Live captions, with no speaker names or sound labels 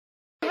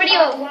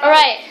video.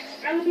 Alright.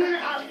 I was gonna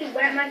actually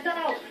wet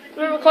myself.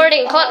 We're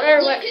recording.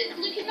 Connor, Look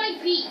at my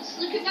beats.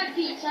 Look at my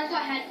beats. I've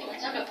got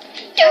headphones. I've got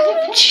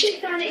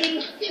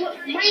Sanity, -2 of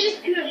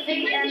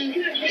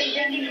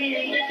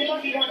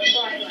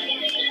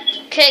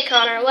okay,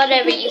 Connor,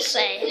 whatever you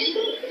say.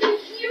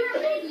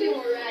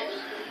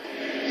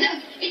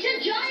 It's a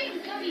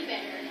giant gummy bear.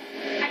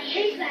 I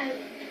hate them.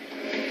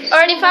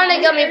 Already found a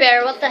gummy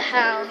bear. What the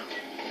hell?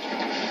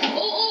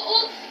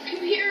 Oh.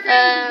 Computer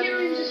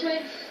room this way.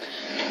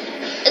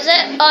 Is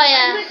it? Oh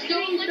yeah.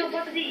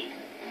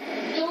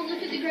 Don't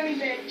look at the gummy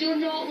bear. Do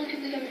not look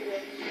at the gummy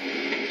bear.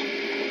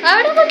 I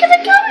would look at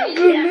the gummy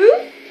bear.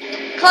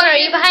 Connor, are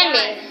you behind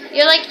me?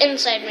 You're like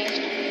inside me.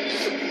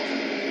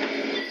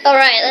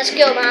 Alright, let's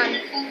go,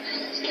 man.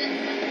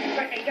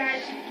 Okay,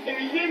 guys, if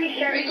you hear me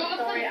sharing the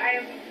story, I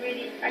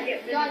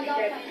get really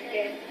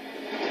scared.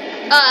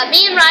 Me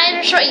and Ryan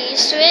are sort of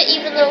used to it,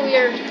 even though we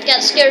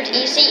get scared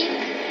easy.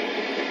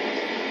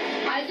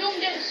 I don't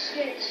get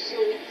scared so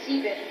easy,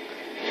 but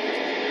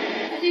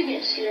I do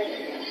get scared.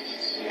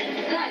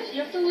 Guys,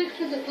 you have to look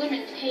for the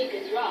blooming tape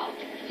as well.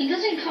 He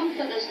doesn't come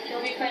for us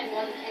until we find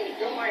one tape.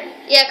 Don't worry.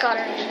 Yeah,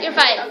 Connor, you're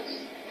fine.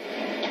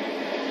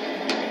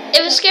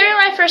 It was scary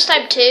my first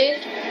time too,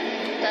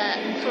 but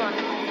come on,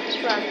 let's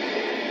run.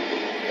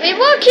 Wait,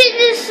 what can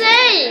you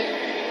say?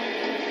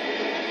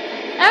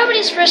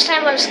 Everybody's first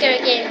time on a scary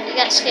game, you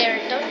get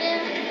scared, don't you?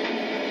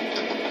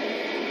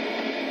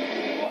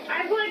 Well,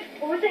 I would.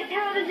 What the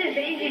hell does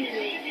evasion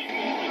mean?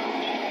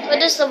 What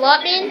does the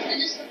what mean?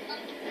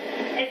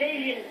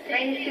 Evasion.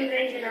 -2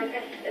 evasion or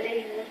just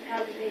evasion. What's how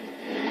does it mean?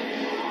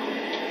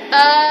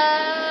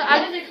 I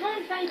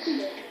can't find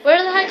it.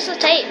 Where the heck's the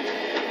tape?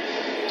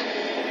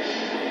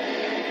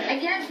 I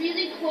get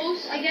really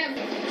close.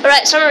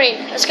 Alright, submarine,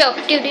 let's go.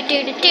 Do.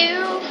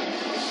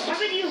 How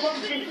many of you love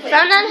this place?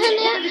 Found that him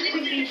yet?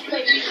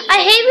 I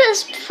hate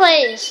this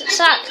place, it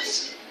sucks.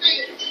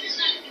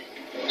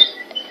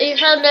 You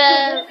found a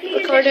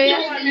recorder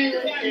yet?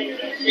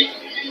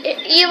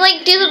 You like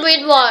do the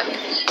moonwalk.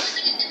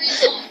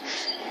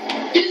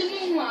 Do the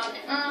moonwalk.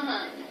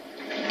 Uh-huh.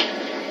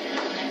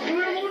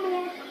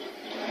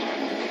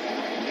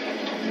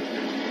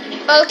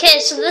 Okay,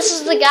 so this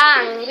is the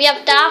gang. We have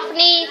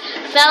Daphne,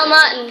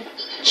 Velma, and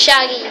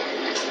Shaggy.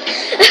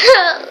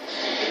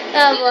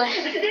 Oh boy.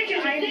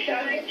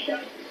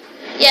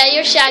 Yeah,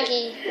 you're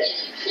Shaggy.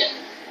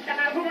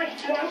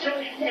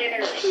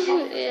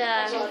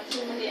 Yeah.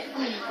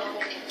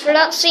 We're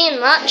not seeing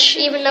much,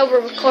 even though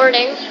we're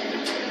recording.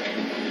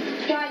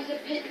 Guys, the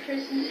pit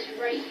prison is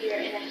right here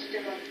in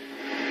Esteban.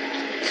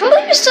 I can't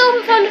believe we still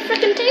haven't found a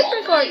freaking tape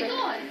recorder. Oh my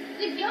god,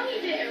 the gummy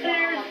bear.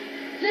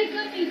 The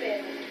gummy bear.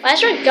 Why is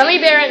there a gummy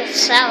bear in a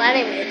cell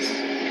anyways?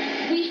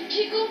 We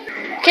should go.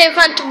 Okay, we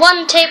found one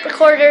tape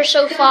recorder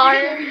so far. We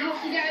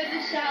have to get out of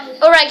the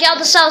cells. Alright, get out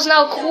the cells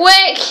now,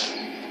 quick!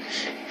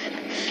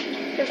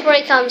 Before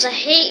he comes, I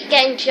hate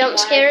getting jump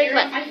scared,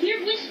 but I hear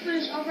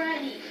whispers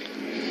already.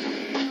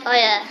 oh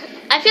yeah.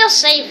 I feel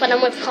safe when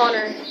I'm with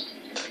Connor.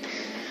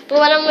 But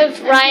when I'm with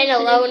Ryan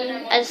alone,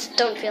 I just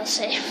don't feel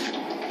safe.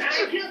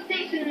 I feel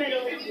safe in the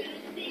middle.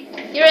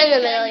 You're in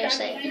the middle, you're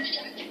safe.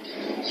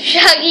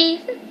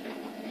 Shaggy!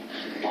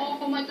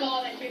 Oh my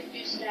god, I hear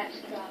footsteps.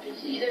 Crap.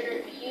 It's either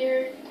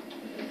here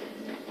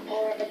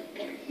or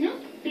there. No?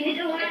 He did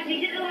the last.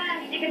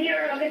 You can hear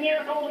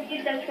all the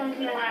footsteps come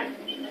from the last.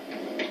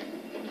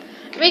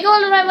 Are we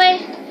going the right way?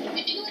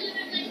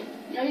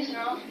 No, he's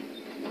not.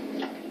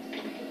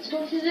 Let's go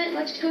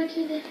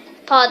to the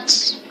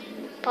Pods,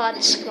 come on.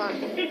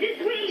 Is this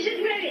way?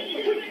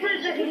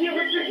 Whispers, I can hear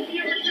whispers. I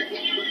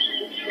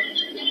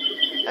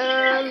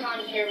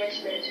can't hear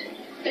whispers.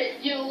 But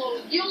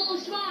YOLO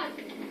smart.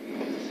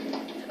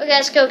 Okay,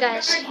 let's go,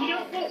 guys.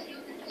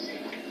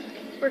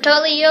 We're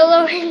totally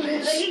YOLOing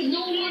this.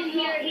 No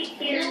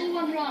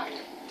one run.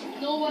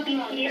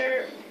 He's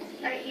here.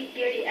 I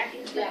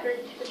can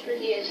whisper.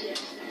 He is here.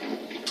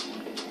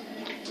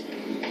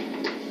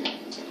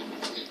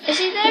 Is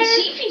he See there?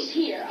 if he's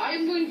here.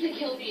 I'm going to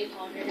kill the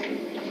opponent.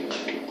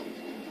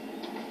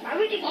 Why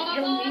would you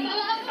kill me?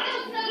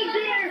 He's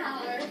there.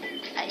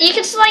 You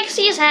can like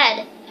see his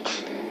head.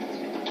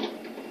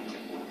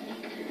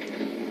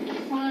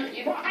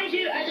 What I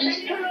do, I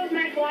turn off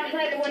my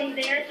flashlight when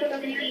he's there so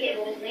that he can get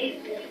hold of me.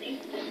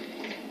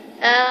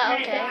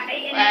 Okay.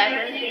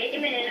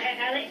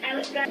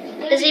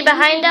 Is he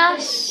behind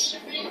us?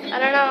 I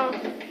don't know.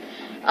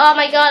 Oh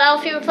my god,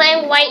 Alfie, we're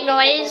playing White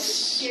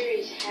Noise.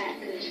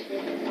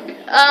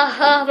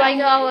 Oh my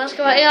god, what's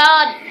going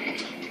on?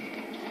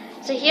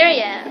 Is he here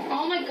yet?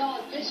 Oh my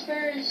god,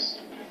 whispers.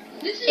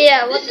 What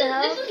the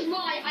hell? This is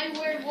why I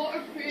wear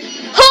waterproof.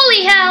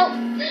 Holy hell!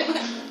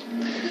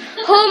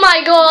 Oh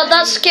my god,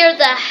 that scared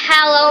the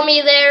hell out of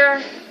me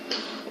there.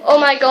 Oh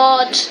my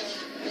god.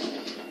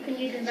 Can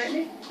you invite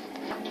me?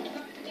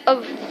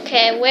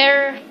 Okay,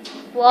 where?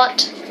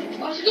 What?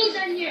 I should go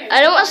down here.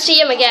 I don't want to see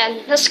him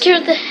again. That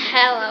scared the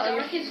hell out of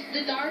me.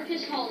 The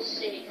darkest hall is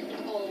safe,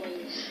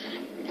 always.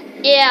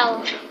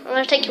 Yeah, I'm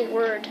gonna take your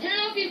word. Turn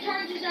off your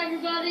torches,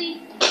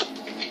 everybody.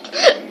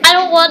 I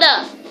don't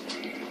wanna.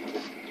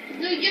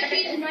 No, just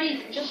use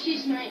mine. Just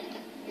use mine.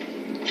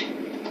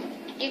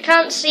 You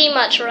can't see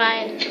much,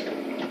 Ryan.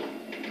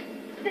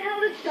 What the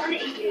hell is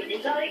Sonic doing?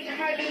 Is that like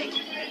how do we...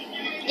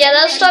 Yeah,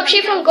 that stops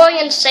you from going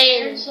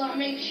insane. So that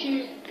makes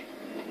you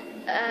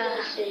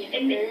safe.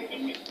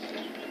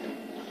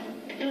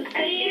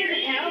 I hear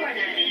the hell right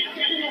now.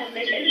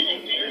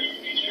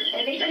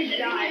 It makes you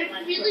die.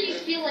 I really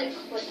feel like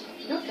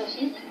no, it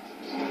doesn't.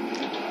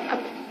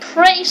 I'm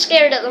pretty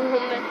scared at the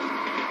moment.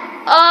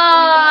 Oh,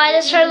 I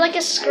just heard like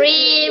a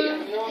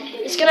scream.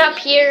 It's gonna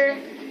appear.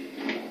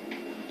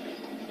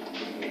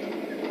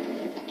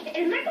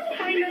 Is Michael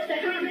behind us? I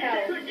can't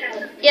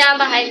tell. Yeah, I'm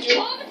behind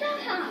you.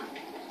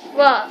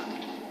 What?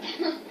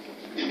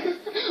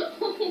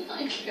 Oh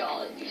my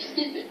god, you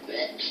stupid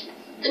bitch.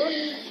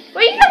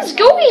 Where are you guys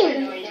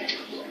going?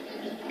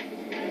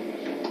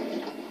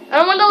 I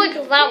don't want to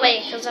look that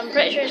way because I'm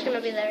pretty sure it's gonna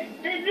be there.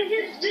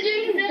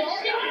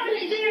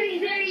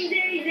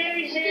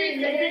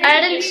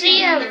 I didn't see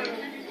him.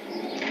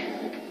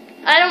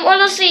 I don't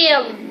want to see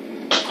him.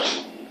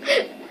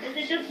 Is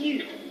it just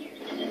you?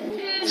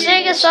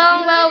 Sing a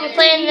song while we're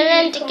playing an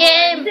empty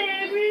game.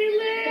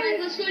 Guys,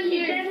 let's go in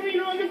here. Definitely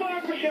not in the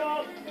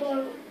barbershop.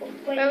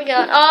 Where are we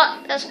going? Oh,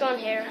 let's go in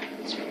here.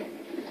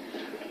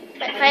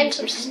 Find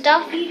some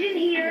stuff. He's in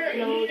here. He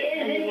is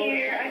in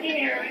here. I can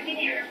hear him. I can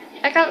hear him.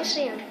 I can't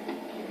see him.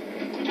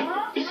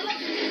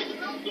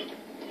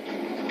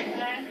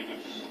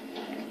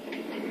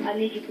 I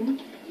need your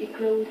boots, your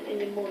clothes, and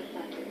your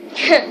motorcycle.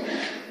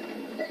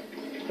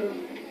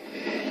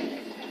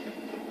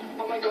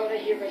 Oh my god, I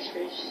hear my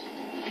space.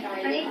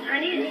 I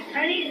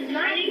need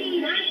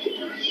 19.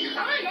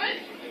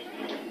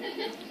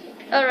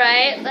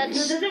 Alright, So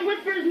let's... doesn't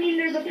whispers mean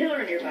there's a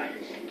pillar nearby?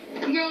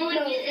 No,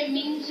 it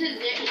means that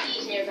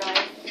he's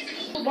nearby.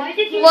 Why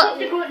did you What? have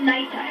to go at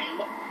nighttime?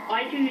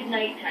 Why choose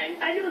nighttime?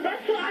 I know,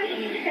 that's what I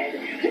said.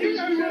 Who's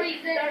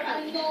right there?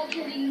 I'm not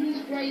kidding.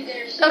 Who's right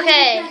there? So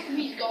Okay.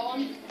 He's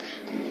gone.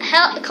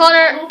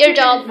 Connor, your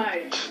job.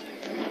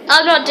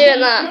 I'm not doing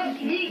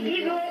that.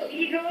 You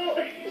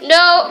go.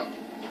 No.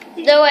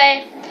 No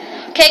way.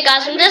 Okay,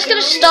 guys, I'm just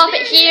gonna stop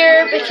it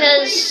here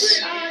because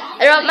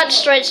I don't have much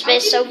storage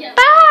space, so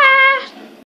bye!